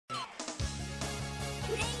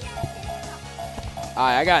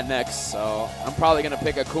Alright, I got next, so I'm probably gonna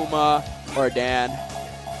pick Akuma or Dan.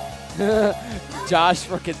 Josh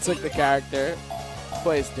freaking took the character.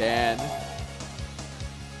 Plays Dan.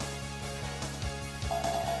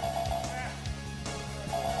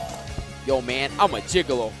 Yo, man, I'm a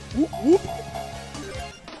gigolo. Whoop, whoop.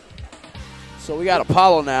 So we got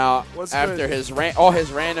Apollo now after his all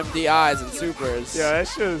his random DIs and supers. Yeah, that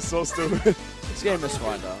shit is so stupid. This game is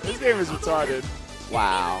fun though. This game is retarded.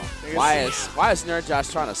 Wow. Why is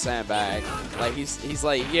NerdJosh trying to sandbag? Like he's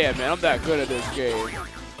like, yeah, man, I'm that good at this game.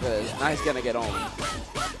 Now he's gonna get on.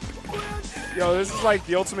 Yo, this is like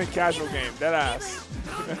the ultimate casual game. Dead ass.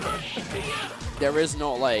 There is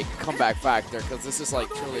no like comeback factor because this is like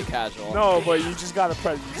truly casual. No, but you just gotta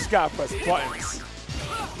press buttons.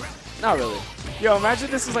 Not really. Yo, imagine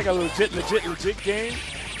this is like a legit game.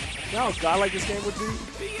 You know how godlike this game would be?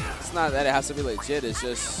 It's not that it has to be legit. It's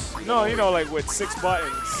just no, you know, like with 6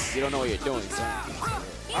 buttons. You don't know what you're doing, son.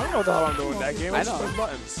 I don't know what the hell I'm doing in that game. I know. Just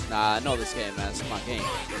buttons. Nah, I know this game, man. It's my game.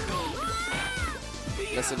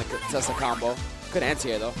 Listen to Tessa combo. Good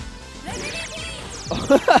anti-air though.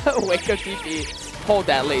 Wake up, DP. Hold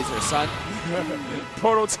that laser, son.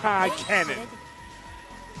 Prototype cannon.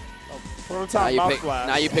 Prototype mouth blast.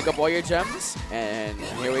 Now you pick up all your gems, and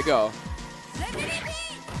here we go.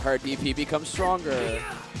 Her DP becomes stronger.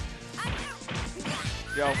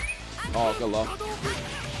 Yo. Oh, good luck.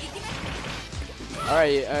 All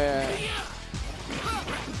right.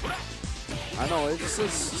 I know, it's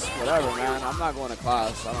just whatever, man. I'm not going to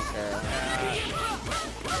class. I don't care.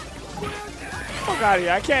 Fuck out of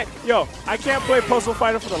here. I can't play Puzzle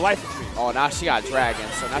Fighter for the life of me. Oh, now she got Dragon,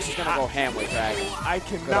 so now she's going to go ham with Dragon. I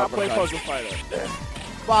cannot play Puzzle Fighter.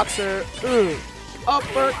 Boxer.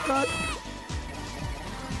 Uppercut.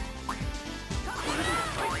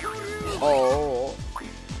 Oh.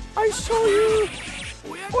 I show you.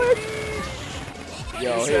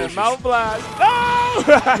 Yo, here's mouth blast. No!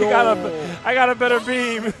 I got a better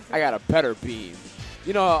beam. I got a better beam.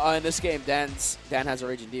 You know, in this game, Dan has a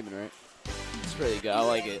Raging Demon, right? It's pretty good. I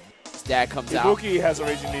like it. His dad comes out. Ibuki has a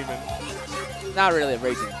Raging Demon. Not really a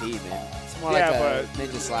Raging Demon. It's more like a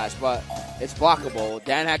Ninja Slash, but it's blockable.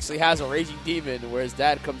 Dan actually has a Raging Demon where his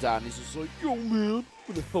dad comes out and he's just like, yo, man, I'm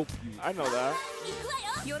going to help you. I know that.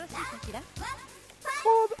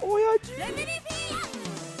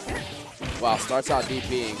 Wow, starts out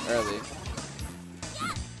DPing early.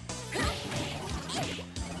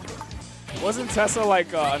 Wasn't Tessa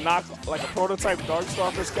like a prototype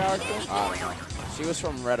Darkstalker's character? I don't know. She was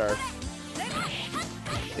from Red Earth.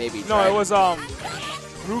 Baby. No, it was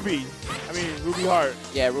Ruby. I mean Ruby Heart.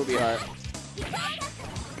 Yeah, Ruby Heart.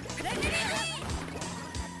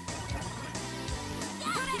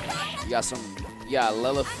 You got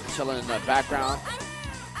Lilith chilling in the background.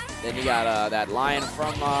 Then you got that lion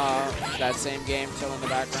from that same game chilling in the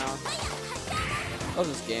background. Love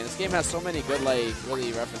this game. This game has so many good, like,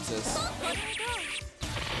 really references.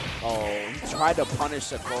 Oh, he tried to punish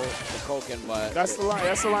the Koken, but that's the line.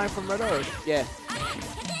 That's the line from Red Earth. Yeah.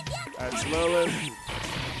 That's Lilith.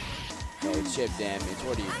 Oh, chip damage.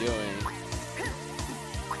 What are you doing?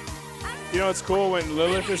 You know what's cool when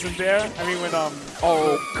Lilith isn't there? I mean when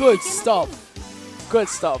Oh, good stuff. Good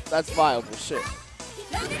stuff. That's viable shit.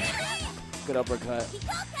 Good uppercut.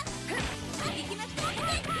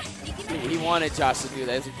 He wanted Josh to do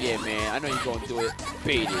that. He's like, yeah, man, I know you're going to do it.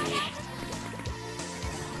 Bait it.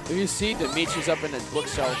 If you see, Dimitri's up in his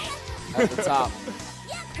bookshelf at the top.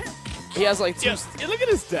 He has like 2... Yeah, look at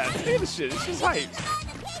his death. Look at this shit. This shit's hype.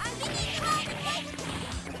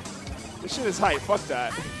 This shit is hype. Fuck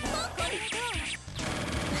that.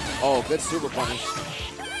 Oh, good super punish.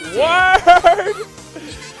 Word!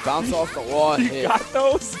 Bounce off the wall. You hit. got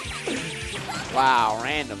those? Wow,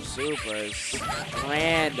 random supers.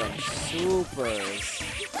 Random supers.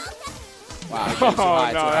 Wow.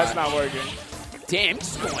 Oh, no, that's not working. Damn,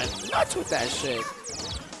 he's just going nuts with that shit.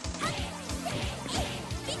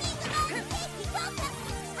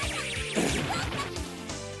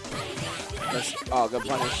 Oh, good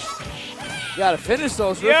punish. You gotta finish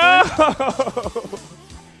those, Rithli. Yo!